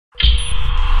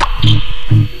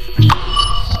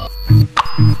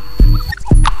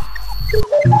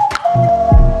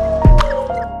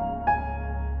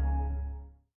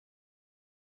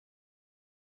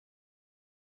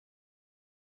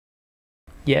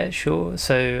Yeah, sure.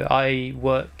 So I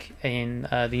work in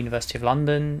the University of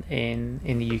London in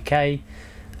the UK.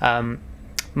 Um,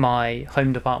 my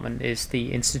home department is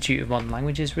the Institute of Modern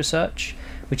Languages Research,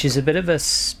 which is a bit of a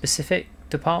specific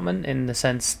department in the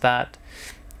sense that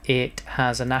it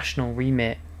has a national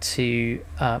remit to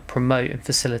promote and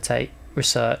facilitate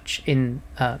research in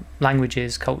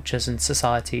languages, cultures, and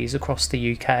societies across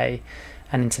the UK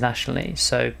and internationally.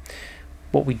 So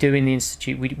what we do in the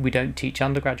institute, we don't teach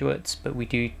undergraduates, but we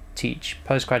do teach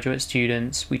postgraduate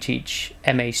students, we teach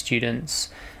MA students,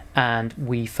 and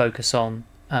we focus on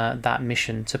that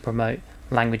mission to promote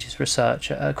languages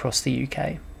research across the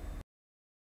UK.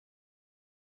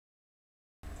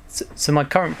 So my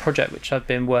current project, which I've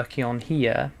been working on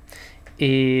here,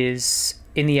 is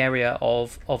in the area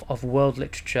of world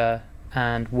literature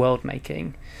and world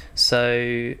making.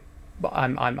 So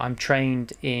I'm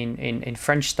trained in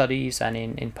French studies and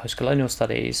in post-colonial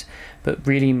studies, but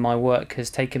really my work has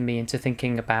taken me into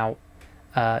thinking about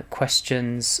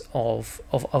questions of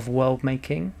world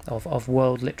making, of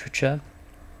world literature,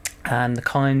 and the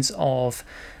kinds of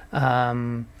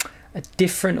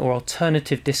different or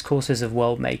alternative discourses of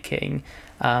world making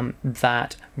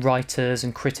that writers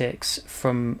and critics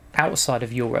from outside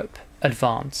of Europe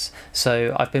advance.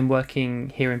 So I've been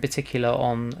working here in particular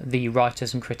on the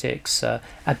writers and critics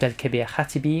Abdelkebir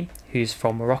Khatibi, who's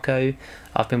from Morocco.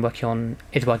 I've been working on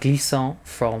Edouard Glissant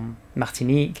from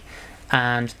Martinique,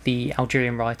 and the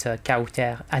Algerian writer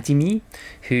Kauter Adimi,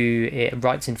 who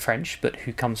writes in French but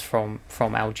who comes from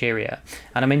Algeria.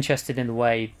 And I'm interested in the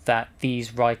way that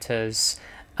these writers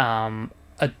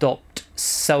adopt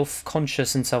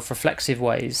self-conscious and self-reflexive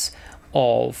ways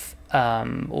of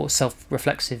or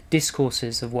self-reflexive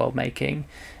discourses of world making,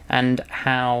 and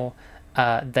how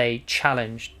they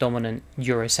challenge dominant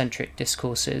Eurocentric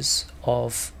discourses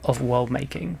of world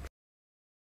making.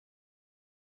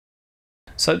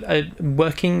 So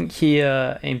working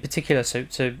here in particular, so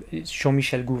it's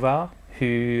Jean-Michel Gouvard,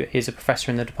 who is a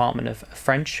professor in the Department of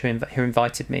French, who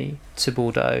invited me to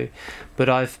Bordeaux. But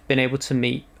I've been able to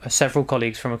meet several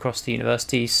colleagues from across the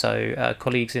university, so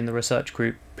colleagues in the research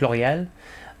group Pluriel.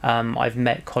 I've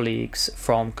met colleagues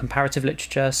from comparative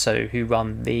literature, so who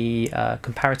run the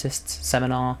Comparatists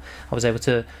seminar. I was able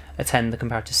to attend the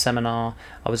Comparatists seminar.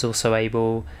 I was also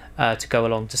able to go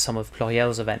along to some of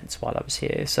Pluriel's events while I was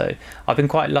here. So I've been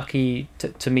quite lucky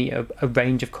to meet a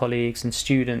range of colleagues and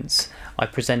students. I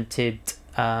presented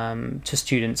to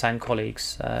students and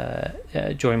colleagues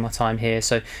during my time here.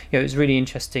 So it was really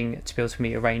interesting to be able to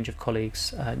meet a range of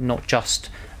colleagues, not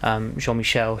just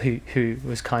Jean-Michel, who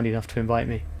was kind enough to invite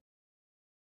me.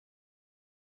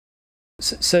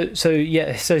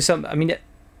 I mean,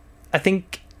 I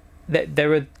think that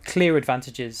there are clear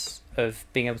advantages of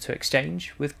being able to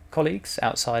exchange with colleagues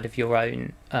outside of your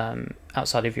own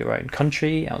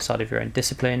country, outside of your own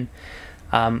discipline.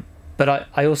 But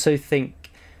I also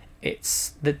think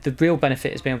it's that the real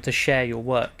benefit is being able to share your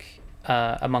work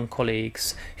among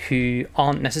colleagues who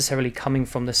aren't necessarily coming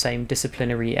from the same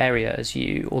disciplinary area as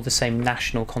you, or the same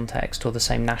national context, or the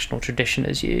same national tradition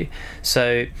as you.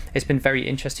 So it's been very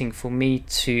interesting for me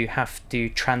to have to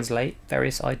translate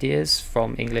various ideas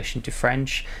from English into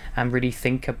French and really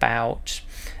think about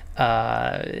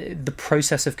the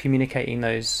process of communicating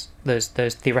those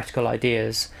theoretical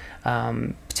ideas,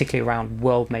 particularly around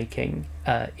world making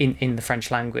in the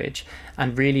French language,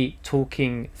 and really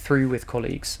talking through with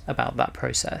colleagues about that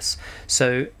process.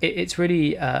 So it's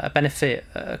really a benefit,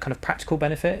 a kind of practical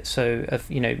benefit. So of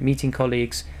meeting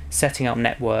colleagues, setting up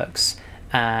networks,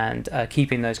 and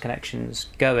keeping those connections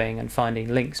going, and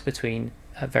finding links between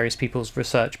various people's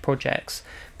research projects.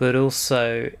 But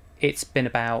also it's been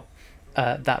about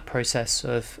that process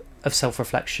of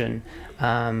self-reflection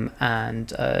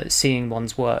and seeing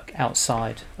one's work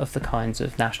outside of the kinds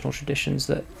of national traditions,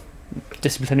 that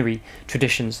disciplinary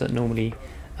traditions that normally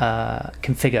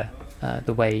configure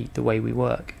the way we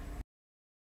work.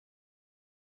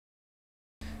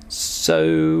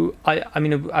 So I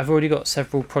mean, I've already got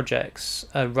several projects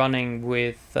running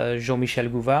with Jean-Michel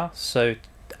Gouvard. So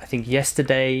I think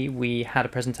yesterday we had a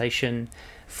presentation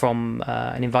from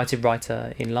an invited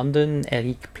writer in London,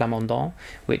 Eric Plamondon,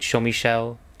 which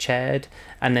Jean-Michel chaired.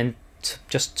 And then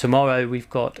just tomorrow we've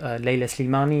got Leila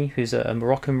Slimani, who's a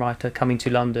Moroccan writer, coming to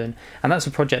London. And that's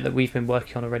a project that we've been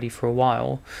working on already for a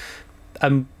while.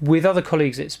 With other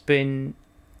colleagues, it's been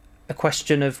a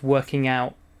question of working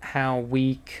out how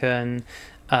we can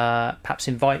perhaps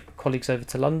invite colleagues over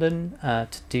to London to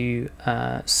do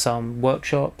some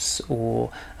workshops,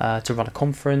 or to run a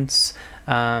conference.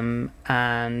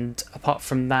 And apart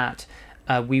from that,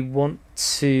 we want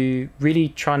to really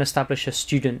try and establish a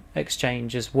student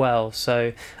exchange as well.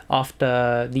 So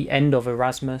after the end of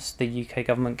Erasmus, the UK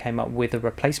government came up with a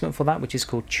replacement for that, which is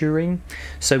called Turing.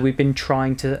 So we've been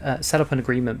trying to set up an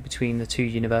agreement between the two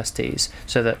universities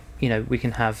so that, you know, we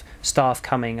can have staff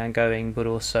coming and going, but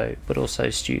also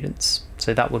students.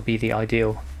 So that would be the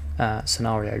ideal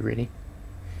scenario, really.